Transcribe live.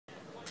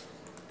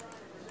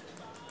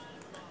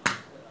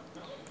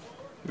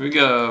Here we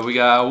go. We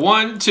got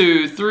 1,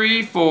 2,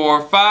 3,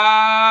 4,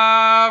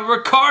 5.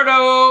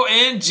 Ricardo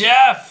and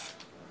Jeff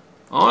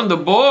on the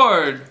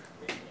board.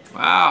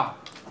 Wow.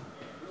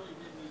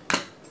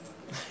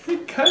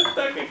 Cut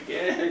back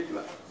again.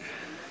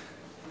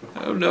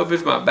 I don't know if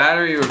it's my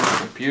battery or my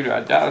computer.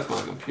 I doubt it's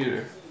my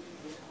computer.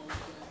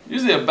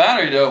 Usually a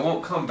battery though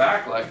won't come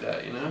back like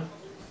that, you know?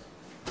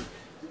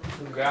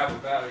 Grab a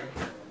battery.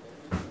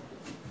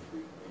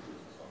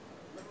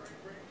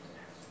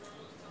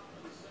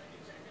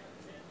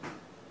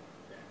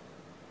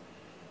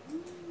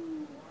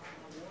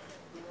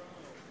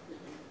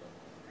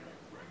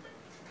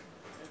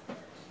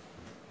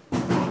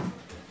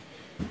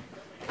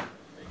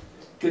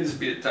 Could just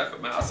be the type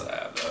of mouse I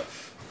have though.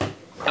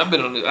 I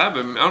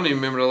don't even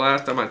remember the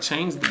last time I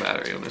changed the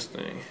battery on this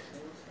thing.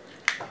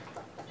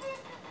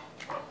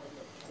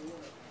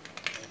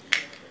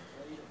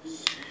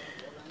 This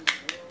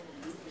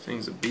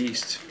thing's a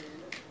beast.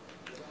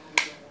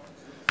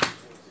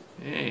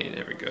 Hey,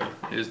 there we go.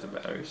 Here's the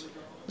batteries.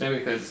 Maybe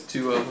because it's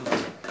 2 of them.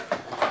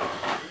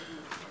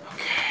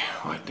 Okay,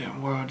 what in the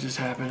world just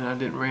happened? I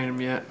didn't rate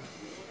them yet.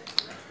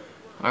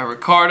 All right,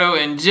 Ricardo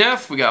and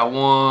Jeff. We got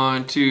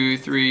 1, 2,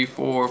 3,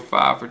 4,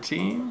 5 for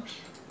teams.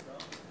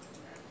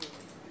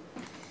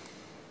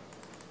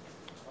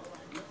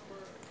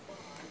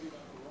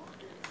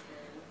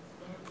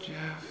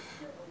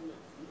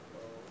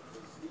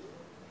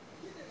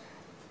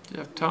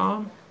 Jeff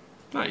Tom.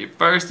 Not your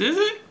first, is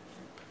it?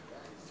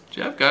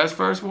 Jeff got his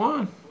first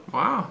one.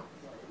 Wow.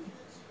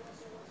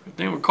 I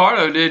think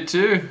Ricardo did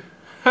too.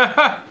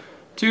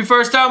 2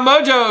 first-time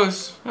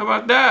mojos. How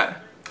about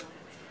that?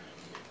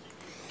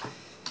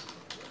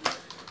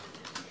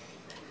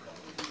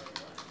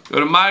 Go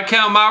to my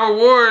account, my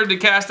reward to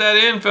cash that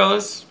in,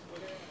 fellas.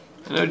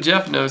 I know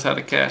Jeff knows how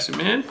to cash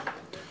them in.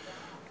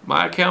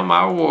 My account,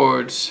 my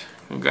rewards.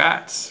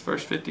 Congrats,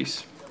 first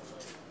 50s.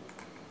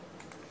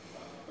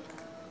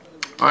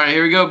 All right,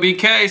 here we go.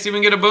 BK, see if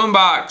we can get a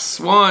boombox.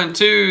 1,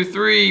 2,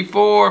 3,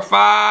 4,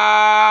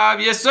 5.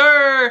 Yes,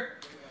 sir.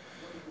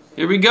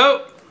 Here we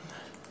go.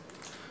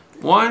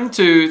 1,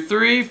 2,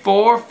 3,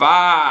 4,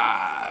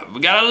 5.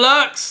 We got a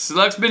Lux.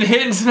 Lux been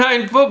hitting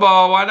tonight in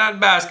football. Why not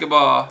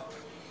basketball?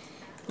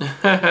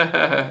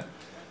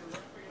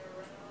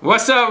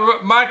 What's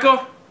up,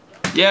 Michael?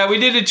 Yeah, we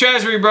did the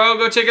treasury, bro.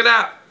 Go check it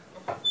out.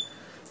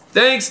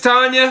 Thanks,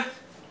 Tanya.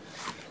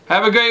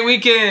 Have a great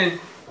weekend.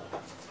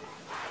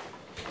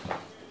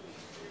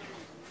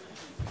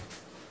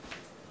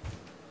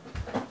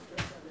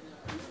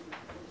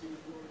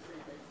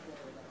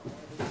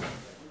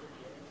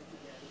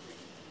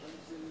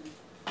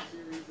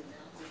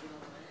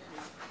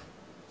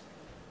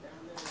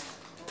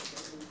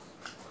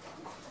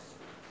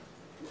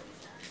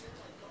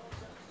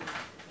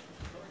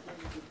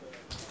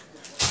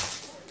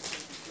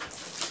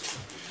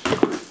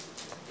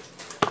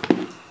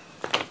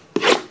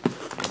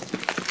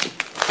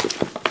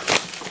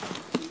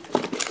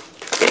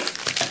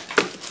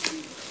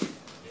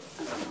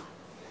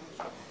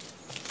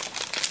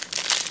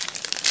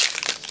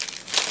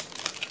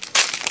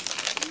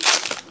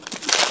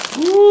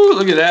 Ooh,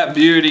 look at that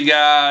beauty,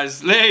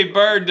 guys. Larry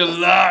Bird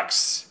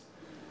Deluxe.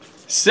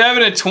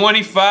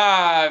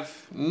 7/25.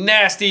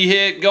 Nasty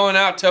hit going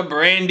out to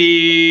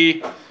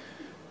Brandy.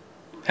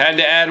 Had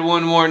to add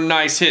one more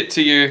nice hit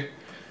to your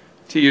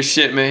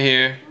shipment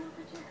here.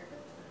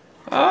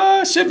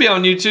 Should be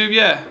on YouTube,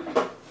 yeah.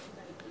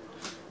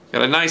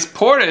 Got a nice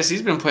Portis.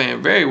 He's been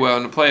playing very well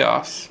in the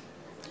playoffs.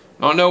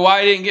 Don't know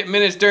why he didn't get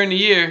minutes during the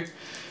year.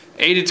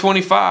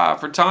 8/25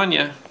 for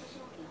Tanya.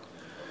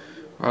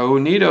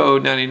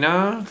 Raonito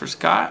 99 for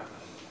Scott.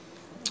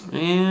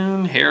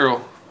 And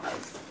Harold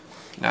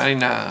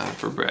 99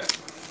 for Brett.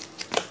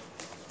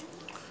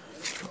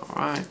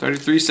 Alright,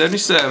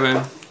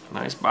 33.77.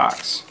 Nice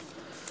box.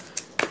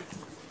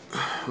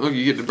 Look,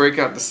 you get to break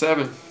out the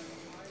 7.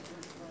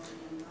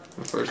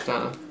 The first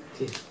time.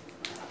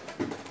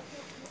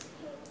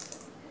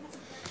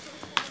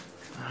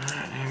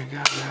 Alright, there we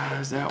go,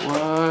 guys. That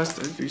was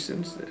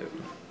 33.77.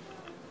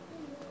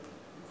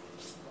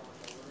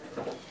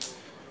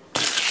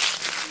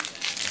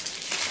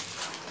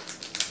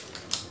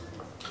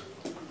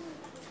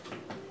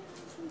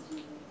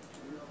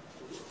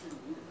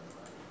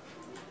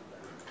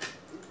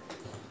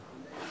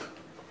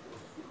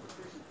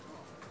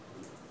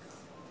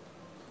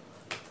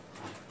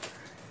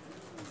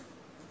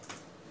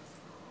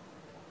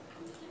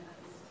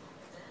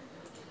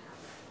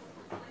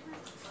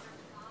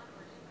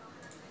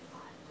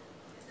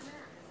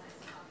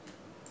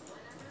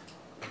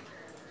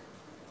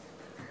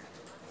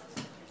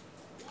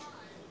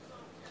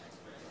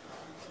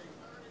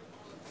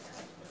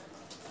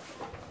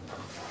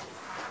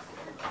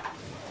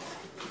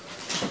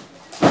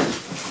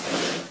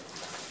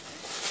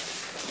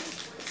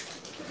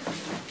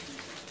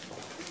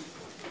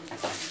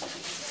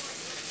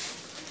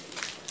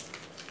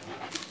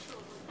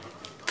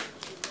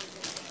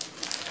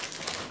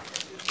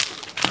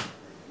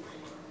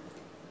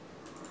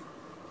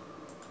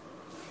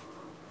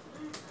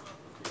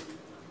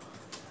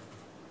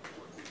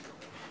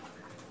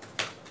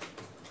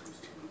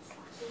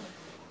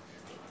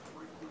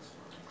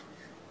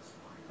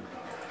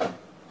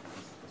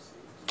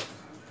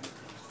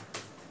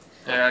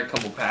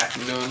 couple packs.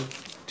 I'm doing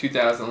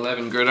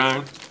 2011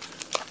 Gridiron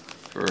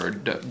for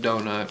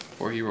Donut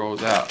before he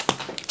rolls out.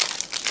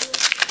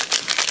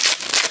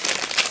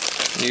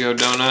 Here you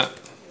go, Donut.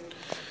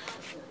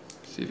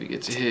 See if he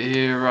gets a hit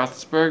here.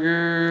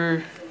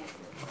 Roethlisberger.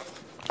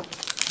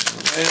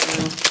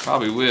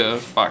 Probably will.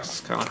 This box is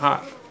kind of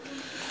hot.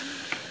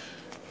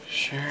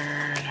 Sure.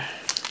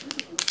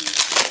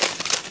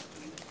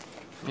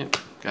 Yep.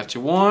 Got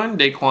you one.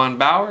 Daquan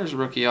Bowers,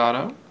 rookie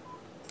auto.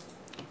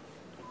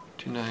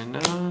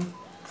 $2.99.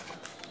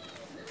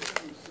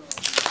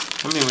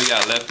 How many we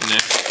got left in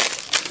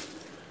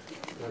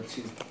there?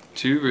 Two.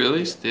 Two,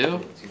 really?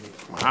 Still?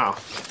 Wow.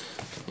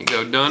 Here you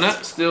go,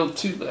 Donut. Still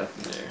two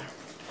left in there.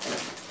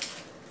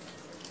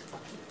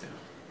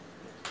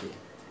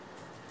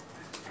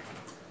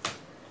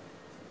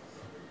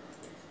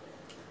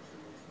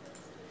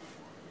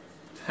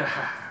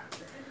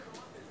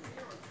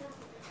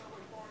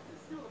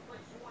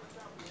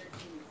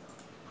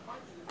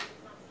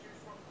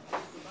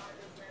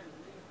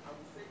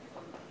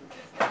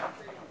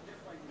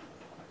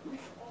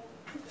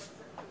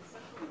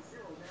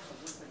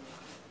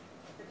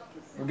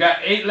 We got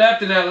 8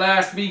 left in that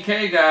last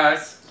BK,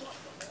 guys.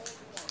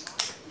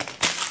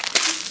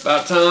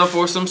 About time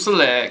for some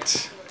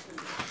select.